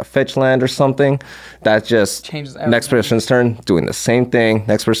effect, like a fetch land or something, that just changes everything. Next person's turn, doing the same thing.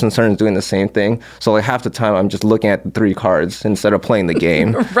 Next person's turn is doing the same thing. So like half the time I'm just looking at the 3 cards instead of playing the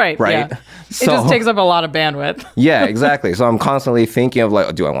game. Right. Yeah. So, it just takes up a lot of bandwidth. Yeah, exactly. So I'm constantly thinking of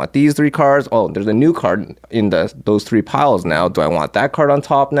like, do I want these 3 cards? Oh, there's a new card in those 3 piles now. Do I want that card on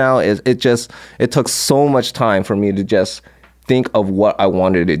top now? It took so much time for me to just think of what I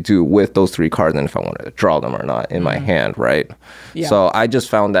wanted to do with those 3 cards and if I wanted to draw them or not in my hand, right? Yeah. So I just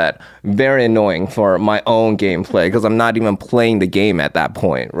found that very annoying for my own gameplay because I'm not even playing the game at that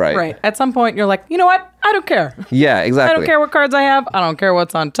point, right? Right. At some point, you're like, you know what? I don't care. Yeah, exactly. I don't care what cards I have. I don't care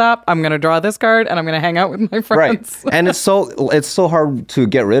what's on top. I'm going to draw this card and I'm going to hang out with my friends. Right. And it's so hard to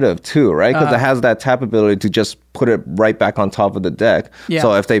get rid of too, right? Because it has that tap ability to just put it right back on top of the deck. Yeah.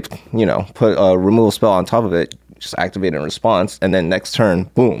 So if they, put a removal spell on top of it, just activate in response, and then next turn,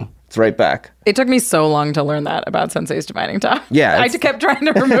 boom, it's right back. It took me so long to learn that about Sensei's Divining Top. Yeah. I kept trying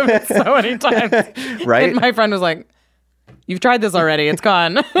to remove it so many times. Right? And my friend was like, you've tried this already. It's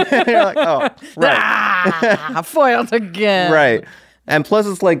gone. You're like, oh, right. Foiled again. Right. And plus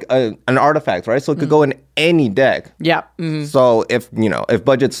it's like an artifact, right? So it could go in any deck. Yeah. Mm-hmm. So if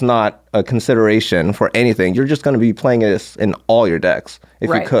budget's not a consideration for anything, you're just going to be playing this in all your decks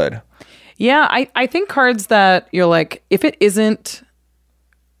if you could. Yeah, I think cards that you're like, if it's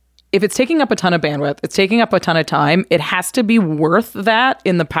taking up a ton of bandwidth, it's taking up a ton of time, it has to be worth that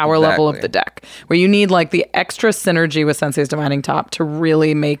in the power level of the deck, where you need like the extra synergy with Sensei's Divining Top to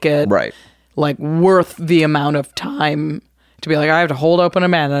really make it like worth the amount of time to be like, I have to hold open a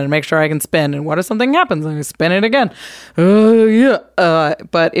mana and make sure I can spin. And what if something happens and I spin it again?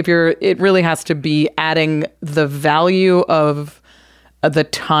 But it really has to be adding the value of the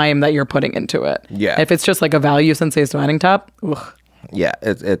time that you're putting into it. Yeah. If it's just like a value Sensei's Divining Top, ugh. Yeah,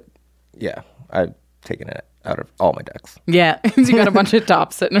 I've taken it out of all my decks. Yeah, you got a bunch of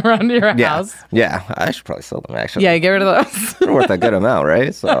tops sitting around your house. Yeah, I should probably sell them actually. Yeah, get rid of those. They're worth a good amount,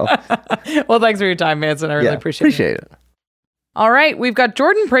 right? So, well, thanks for your time, Manson. I really appreciate it. All right, we've got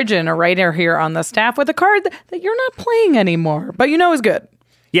Jordan Pridgeon, a writer here on the staff, with a card that you're not playing anymore, but is good.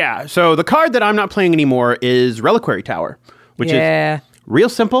 Yeah, so the card that I'm not playing anymore is Reliquary Tower, which is real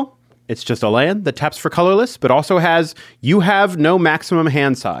simple. It's just a land that taps for colorless, but also you have no maximum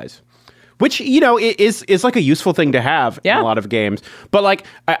hand size, which, is like a useful thing to have in a lot of games. But like,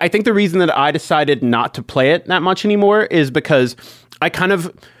 I think the reason that I decided not to play it that much anymore is because I kind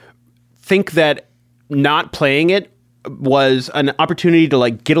of think that not playing it was an opportunity to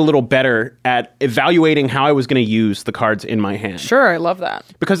like get a little better at evaluating how I was going to use the cards in my hand. Sure, I love that.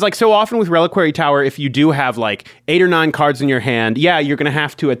 Because like so often with Reliquary Tower, if you do have like 8 or 9 cards in your hand, you're going to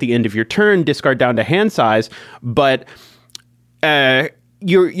have to at the end of your turn discard down to hand size, but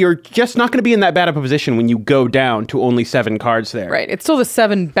you're just not going to be in that bad of a position when you go down to only 7 cards there. Right. It's still the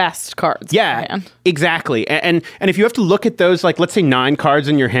 7 best cards. Yeah, exactly. And if you have to look at those, like, let's say 9 cards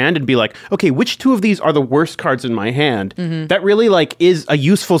in your hand and be like, okay, which 2 of these are the worst cards in my hand? Mm-hmm. That really like is a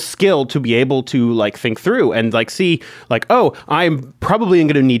useful skill to be able to like think through and like see like, oh, I'm probably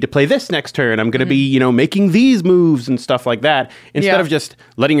going to need to play this next turn. I'm going to be, making these moves and stuff like that instead of just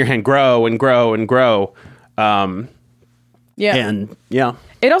letting your hand grow and grow and grow.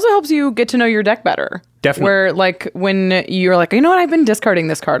 It also helps you get to know your deck better. Definitely. Where like when you're like, you know what, I've been discarding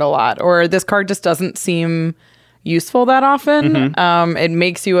this card a lot, or this card just doesn't seem useful that often. Mm-hmm. It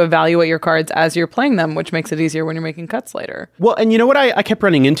makes you evaluate your cards as you're playing them, which makes it easier when you're making cuts later. Well, and you know what I kept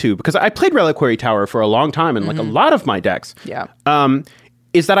running into, because I played Reliquary Tower for a long time and like a lot of my decks. Yeah.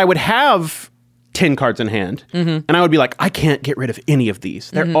 Is that I would have 10 cards in hand, and I would be like, I can't get rid of any of these.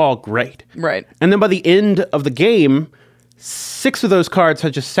 They're all great. Right. And then by the end of the game, 6 of those cards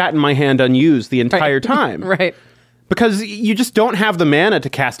had just sat in my hand unused the entire time. Right. Because you just don't have the mana to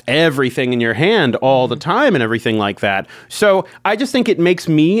cast everything in your hand all the time and everything like that. So I just think it makes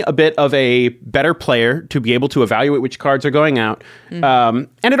me a bit of a better player to be able to evaluate which cards are going out. And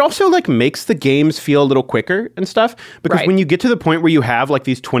it also like makes the games feel a little quicker and stuff. Because when you get to the point where you have like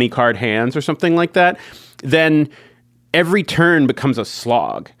these 20 card hands or something like that, then every turn becomes a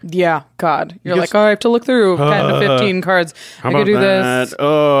slog. Yeah, God. You're You like, just- I have to look through 10 to 15 cards. How I could do about this. that?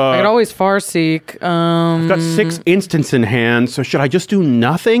 I could always Farseek. I've got 6 instants in hand, so should I just do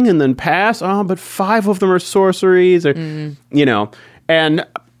nothing and then pass? Oh, but 5 of them are sorceries, or and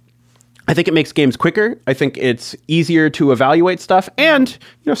I think it makes games quicker. I think it's easier to evaluate stuff, and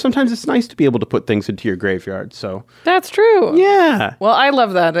sometimes it's nice to be able to put things into your graveyard. So That's true. yeah, Well, I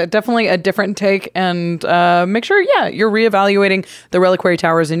love that. Definitely a different take. And make sure, you're reevaluating the Reliquary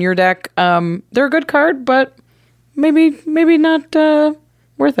Towers in your deck. They're a good card, but maybe not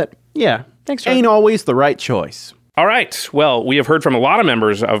worth it. yeah. Thanks, Jordan. Ain't always the right choice. All right. Well, we have heard from a lot of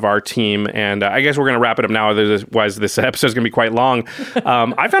members of our team, and I guess we're going to wrap it up now. Otherwise, this episode is going to be quite long.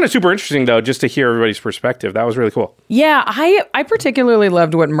 I found it super interesting, though, just to hear everybody's perspective. That was really cool. Yeah, I particularly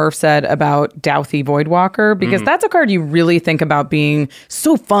loved what Murph said about Douthie Voidwalker, because that's a card you really think about being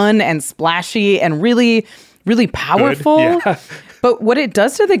so fun and splashy and really, really powerful. Yeah. But what it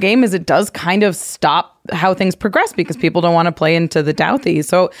does to the game is it does kind of stop how things progress because people don't want to play into the Douthie.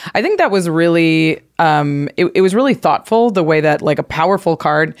 So I think that was really, it was really thoughtful, the way that like a powerful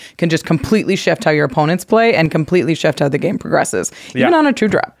card can just completely shift how your opponents play and completely shift how the game progresses, even on a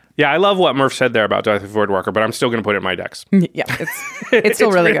 2-drop. Yeah, I love what Murph said there about Douthie Voidwalker, but I'm still going to put it in my decks. Yeah, it's still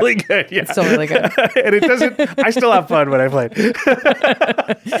really good. Yeah. It's still really good. And it doesn't, I still have fun when I play.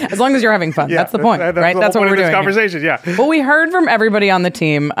 As long as you're having fun. That's the point, right? That's what we're doing. This Conversation, yeah. Well, we heard from everybody on the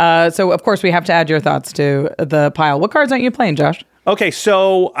team. So, of course, we have to add your thoughts to the pile. What cards aren't you playing, Josh? Okay,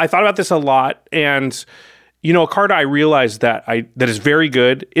 so I thought about this a lot, and a card I realized that is very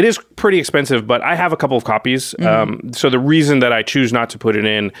good. It is pretty expensive, but I have a couple of copies. So the reason that I choose not to put it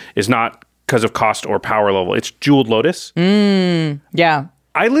in is not because of cost or power level. It's Jeweled Lotus. Yeah.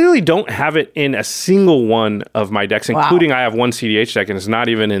 I literally don't have it in a single one of my decks, including I have one CDH deck, and it's not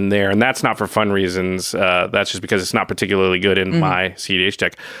even in there. And that's not for fun reasons. That's just because it's not particularly good in my CDH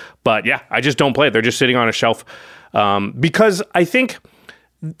deck. But yeah, I just don't play it. They're just sitting on a shelf because I think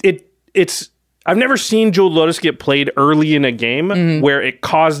it's... I've never seen Jeweled Lotus get played early in a game where it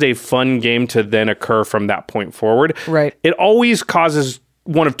caused a fun game to then occur from that point forward. Right. It always causes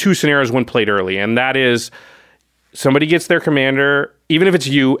one of two scenarios when played early, and that is somebody gets their commander, even if it's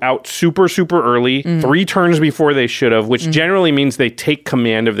you, out super, super early, 3 turns before they should have, which generally means they take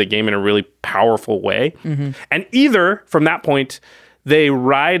command of the game in a really powerful way. And either, from that point, they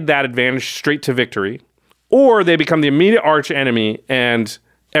ride that advantage straight to victory, or they become the immediate arch enemy and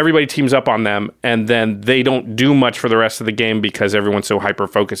everybody teams up on them, and then they don't do much for the rest of the game because everyone's so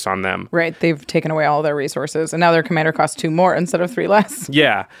hyper-focused on them. Right. They've taken away all their resources, and now their commander costs 2 more instead of 3 less.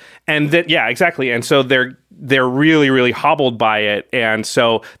 Yeah. And that, yeah, exactly. And so they're really, really hobbled by it. And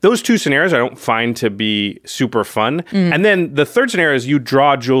so those 2 scenarios I don't find to be super fun. And then the third scenario is you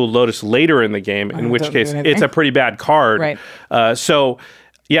draw Jeweled Lotus later in the game, in which case it's a pretty bad card. Right. So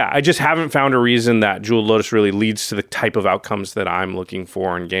yeah, I just haven't found a reason that Jeweled Lotus really leads to the type of outcomes that I'm looking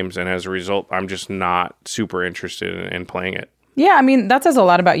for in games. And as a result, I'm just not super interested in playing it. Yeah, I mean, that says a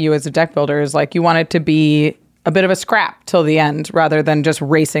lot about you as a deck builder, is like you want it to be a bit of a scrap till the end rather than just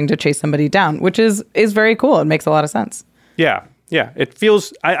racing to chase somebody down, which is very cool. It makes a lot of sense. Yeah. Yeah, it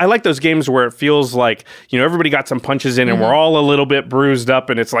feels, I like those games where it feels like, everybody got some punches in and we're all a little bit bruised up,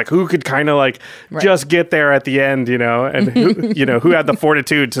 and it's like, who could kind of like just get there at the end, and who had the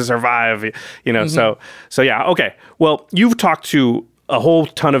fortitude to survive, so yeah. Okay. Well, you've talked to a whole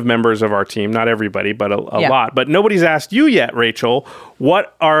ton of members of our team, not everybody, but a lot, but nobody's asked you yet, Rachel,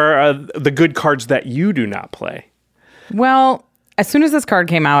 what are the good cards that you do not play? Well, as soon as this card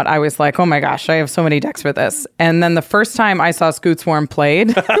came out, I was like, oh my gosh, I have so many decks for this. And then the first time I saw Scute Swarm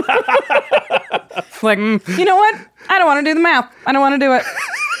played, like, you know what? I don't want to do the math. I don't want to do it.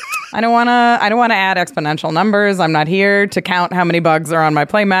 I don't want to add exponential numbers. I'm not here to count how many bugs are on my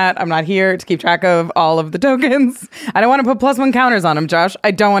playmat. I'm not here to keep track of all of the tokens. I don't want to put +1 counters on them, Josh.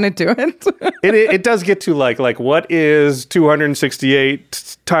 I don't want to do it. It does get to like what is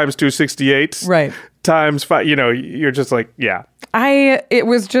 268 times 268? Right. Times 5, you're just like, yeah. It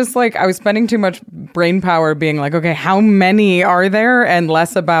was just like I was spending too much brain power being like, okay, how many are there? And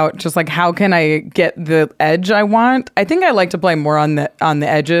less about just like, how can I get the edge I want? I think I like to play more on the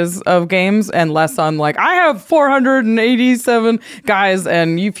edges of games and less on like, I have 487 guys,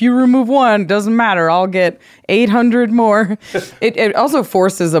 and if you remove one, doesn't matter, I'll get 800 more. It also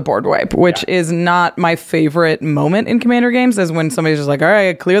forces a board wipe, which is not my favorite moment in Commander games, is when somebody's just like, all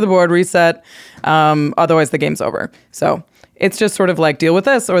right, clear the board, reset. Otherwise the game's over. So It's just sort of like deal with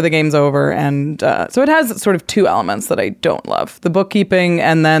this or the game's over. And so it has sort of two elements that I don't love. The bookkeeping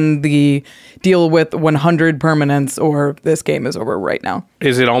and then the deal with 100 permanents or this game is over right now.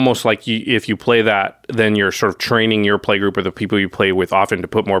 Is it almost like if you play that, then you're sort of training your play group or the people you play with often to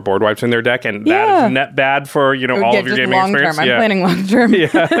put more board wipes in their deck, and that is net bad for all of your gaming experience? I'm planning long term.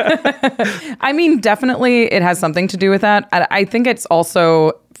 I mean, definitely it has something to do with that. I think it's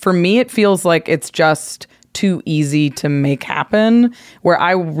also, for me, it feels like it's just too easy to make happen, where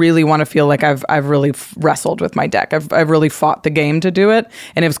I really want to feel like I've really wrestled with my deck. I've really fought the game to do it.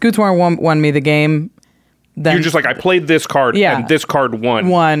 And if Scootsworm won me the game, then you're just like, I played this card and this card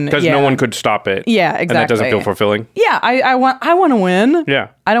won because no one could stop it. Yeah, exactly. And that doesn't feel fulfilling. Yeah, I want to win. Yeah.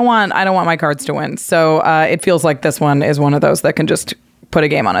 I don't want my cards to win. So it feels like this one is one of those that can just put a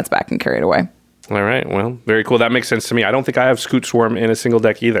game on its back and carry it away. All right. Well, very cool. That makes sense to me. I don't think I have Scootsworm in a single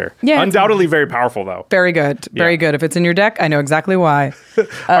deck either. Yeah, undoubtedly very powerful, though. Very good. Very good. If it's in your deck, I know exactly why.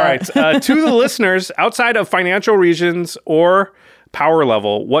 All right. To the listeners, outside of financial regions or power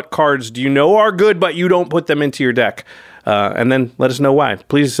level, what cards do you know are good, but you don't put them into your deck? And then let us know why.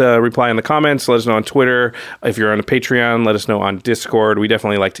 Please reply in the comments. Let us know on Twitter. If you're on a Patreon, let us know on Discord. We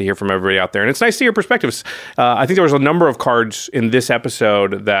definitely like to hear from everybody out there. And it's nice to hear perspectives. I think there was a number of cards in this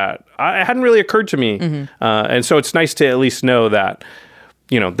episode that hadn't really occurred to me. Mm-hmm. And so it's nice to at least know that,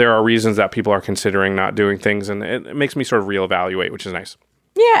 there are reasons that people are considering not doing things. And it makes me sort of reevaluate, which is nice.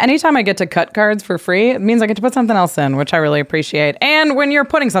 Yeah, anytime I get to cut cards for free, it means I get to put something else in, which I really appreciate. And when you're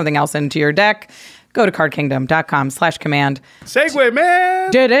putting something else into your deck, go to cardkingdom.com/command. Segue,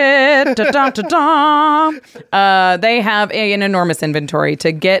 man! Did it! Da-da-da-da. They have an enormous inventory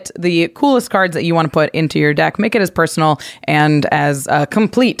to get the coolest cards that you want to put into your deck. Make it as personal and as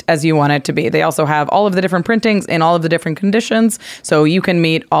complete as you want it to be. They also have all of the different printings in all of the different conditions, so you can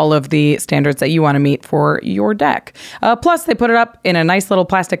meet all of the standards that you want to meet for your deck. Plus, they put it up in a nice little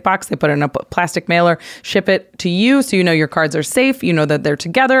plastic box. They put it in a plastic mailer, ship it to you, so you know your cards are safe, you know that they're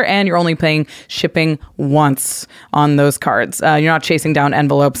together, and you're only paying shipping once on those cards. You're not chasing down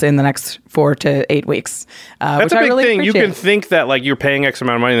envelopes in the next 4 to 8 weeks. That's a big thing. You can think that like you're paying X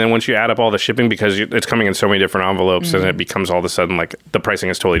amount of money, and then once you add up all the shipping, because it's coming in so many different envelopes, and it becomes all of a sudden like the pricing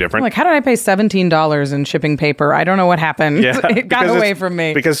is totally different. Like, how did I pay $17 in shipping paper? I don't know what happened. Yeah, it got away from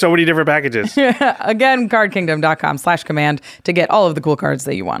me. Because so many different packages. Again, cardkingdom.com/command to get all of the cool cards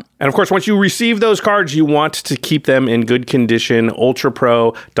that you want. And of course, once you receive those cards, you want to keep them in good condition.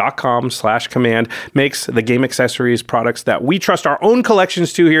 ultrapro.com/command makes the game accessories products that we trust our own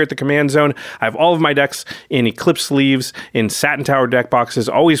collections to here at the Command Zone. I have all of my decks in Eclipse sleeves, in Satin Tower deck boxes,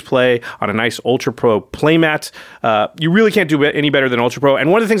 always play on a nice Ultra Pro playmat. You really can't do any better than Ultra Pro.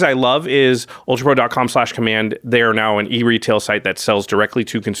 And one of the things I love is ultrapro.com/command. They are now an e-retail site that sells directly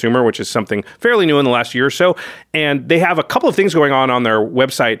to consumer, which is something fairly new in the last year or so. And they have a couple of things going on their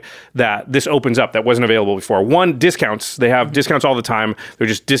website that this opens up that wasn't available before. One, discounts. They have discounts all the time. They're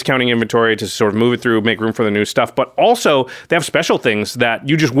just discounting inventory to sort of move it through, make room for the new stuff. But also, they have special things that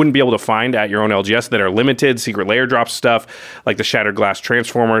you just wouldn't be able to find at your own LGS that are limited, secret layer drop stuff, like the Shattered Glass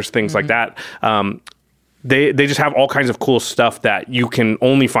Transformers, things like that. They just have all kinds of cool stuff that you can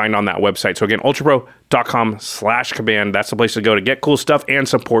only find on that website. So again, ultrapro.com/command. That's the place to go to get cool stuff and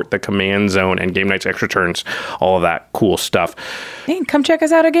support the Command Zone and Game Nights Extra Turns, all of that cool stuff. Hey, come check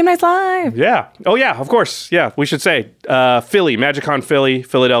us out at Game Nights Live. Yeah. Oh, yeah, of course. Yeah, we should say Philly, MagicCon Philly,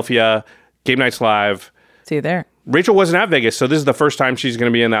 Philadelphia, Game Nights Live. See you there. Rachel wasn't at Vegas, so this is the first time she's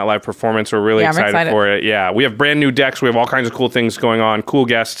going to be in that live performance. We're really excited for it. Yeah, we have brand new decks. We have all kinds of cool things going on, cool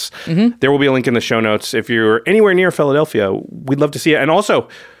guests. There will be a link in the show notes. If you're anywhere near Philadelphia, we'd love to see it. And also,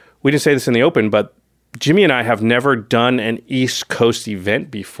 we didn't say this in the open, but Jimmy and I have never done an East Coast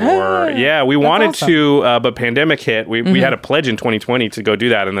event before. Yeah, we wanted to, but pandemic hit. We had a pledge in 2020 to go do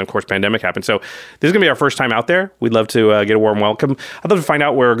that, and then, of course, pandemic happened. So this is going to be our first time out there. We'd love to get a warm welcome. I'd love to find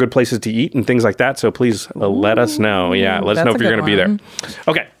out where are good places to eat and things like that, so please let us know. Yeah, let us know if you're going to be there.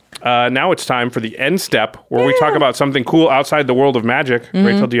 Okay. Now it's time for the end step, where we talk about something cool outside the world of Magic.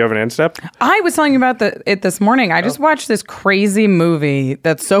 Rachel, do you have an end step? I was telling you about it this morning. I just watched this crazy movie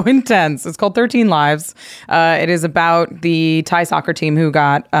that's so intense. It's called 13 Lives. It is about the Thai soccer team who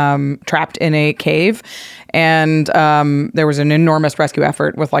got trapped in a cave. And there was an enormous rescue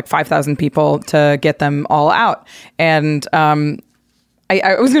effort with like 5,000 people to get them all out. And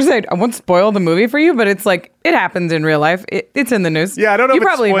I was going to say, I won't spoil the movie for you, but it's like, it happens in real life. It's in the news. Yeah, I don't know you if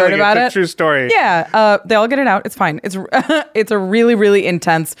probably it's heard about it. It's a true story. Yeah, they all get it out. It's fine. It's it's a really, really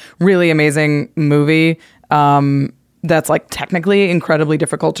intense, really amazing movie. That's like technically incredibly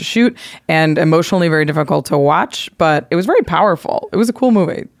difficult to shoot and emotionally very difficult to watch, but it was very powerful. It was a cool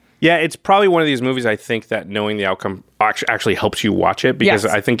movie. Yeah, it's probably one of these movies I think that knowing the outcome actually helps you watch it, because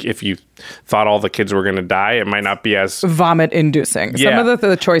Yes. I think if you thought all the kids were going to die, it might not be as vomit inducing. Yeah. Some of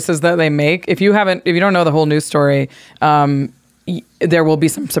the choices that they make, if you don't know the whole news story, there will be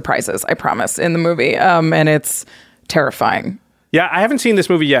some surprises, I promise, in the movie. And it's terrifying. Yeah, I haven't seen this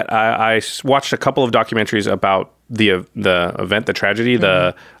movie yet. I watched a couple of documentaries about the event, the tragedy.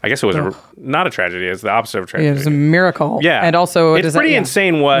 I guess it was not a tragedy. It's the opposite of a tragedy. It was a miracle. Yeah, and also it's pretty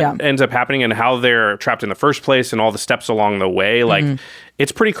insane what ends up happening and how they're trapped in the first place and all the steps along the way. Like,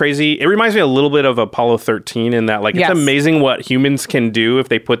 it's pretty crazy. It reminds me a little bit of Apollo 13 in that, like, Yes. it's amazing what humans can do if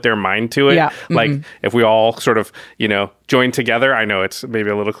they put their mind to it. Yeah. Like, if we all sort of, join together. I know it's maybe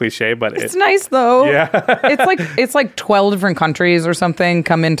a little cliche, but It's nice though. Yeah. it's like 12 different countries or something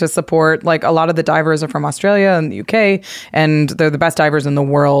come in to support. Like, a lot of the divers are from Australia and the UK, and they're the best divers in the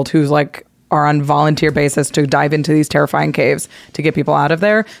world who's like are on volunteer basis to dive into these terrifying caves to get people out of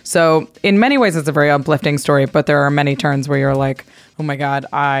there. So in many ways it's a very uplifting story, but there are many turns where you're like, oh my God,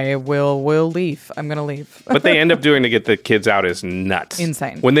 I will leave. I'm going to leave. What they end up doing to get the kids out is nuts.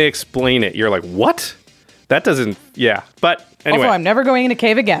 Insane. When they explain it, you're like, what? That doesn't, yeah. But anyway. Also, I'm never going in a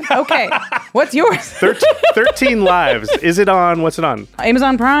cave again. Okay. What's yours? 13 Lives. Is it on? What's it on?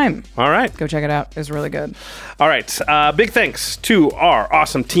 Amazon Prime. All right. Go check it out. It's really good. All right. Big thanks to our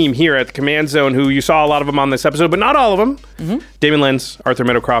awesome team here at the Command Zone, who you saw a lot of them on this episode, but not all of them. Damon Lenz, Arthur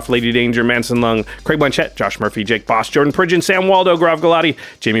Meadowcroft, Lady Danger, Manson Lung, Craig Blanchett, Josh Murphy, Jake Boss, Jordan Pridgeon, Sam Waldo, Grav Galati,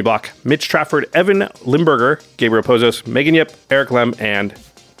 Jamie Block, Mitch Trafford, Evan Limburger, Gabriel Pozos, Megan Yip, Eric Lem, and,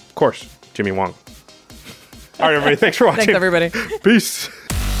 of course, Jimmy Wong. All right, everybody. Thanks for watching. Thanks, everybody. Peace.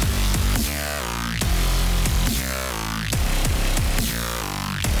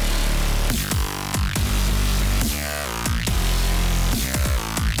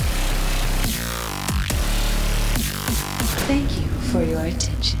 Thank you for your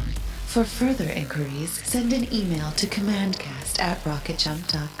attention. For further inquiries, send an email to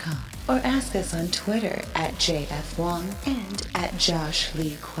commandcast@rocketjump.com or ask us on Twitter @JFWong and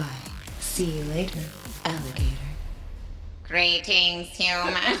 @JoshLeeQuai. See you later, alligator. Greetings,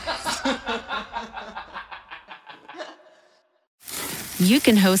 humans. You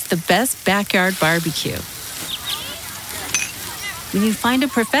can host the best backyard barbecue when you find a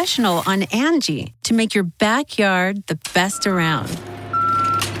professional on Angie to make your backyard the best around.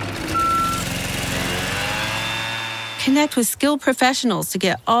 Connect with skilled professionals to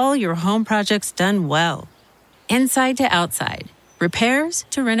get all your home projects done well. Inside to outside, repairs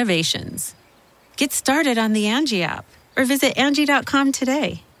to renovations. Get started on the Angie app or visit Angie.com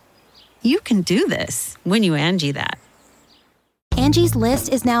today. You can do this when you Angie that. Angie's List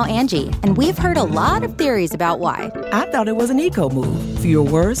is now Angie, and we've heard a lot of theories about why. I thought it was an eco move. Fewer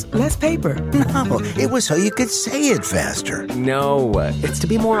words, less paper. No, it was so you could say it faster. No, it's to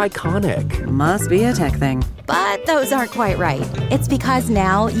be more iconic. Must be a tech thing. But those aren't quite right. It's because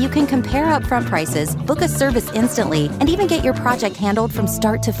now you can compare upfront prices, book a service instantly, and even get your project handled from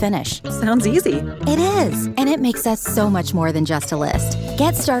start to finish. Sounds easy. It is, and it makes us so much more than just a list.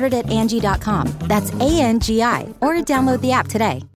 Get started at Angie.com. That's ANGI, or download the app today.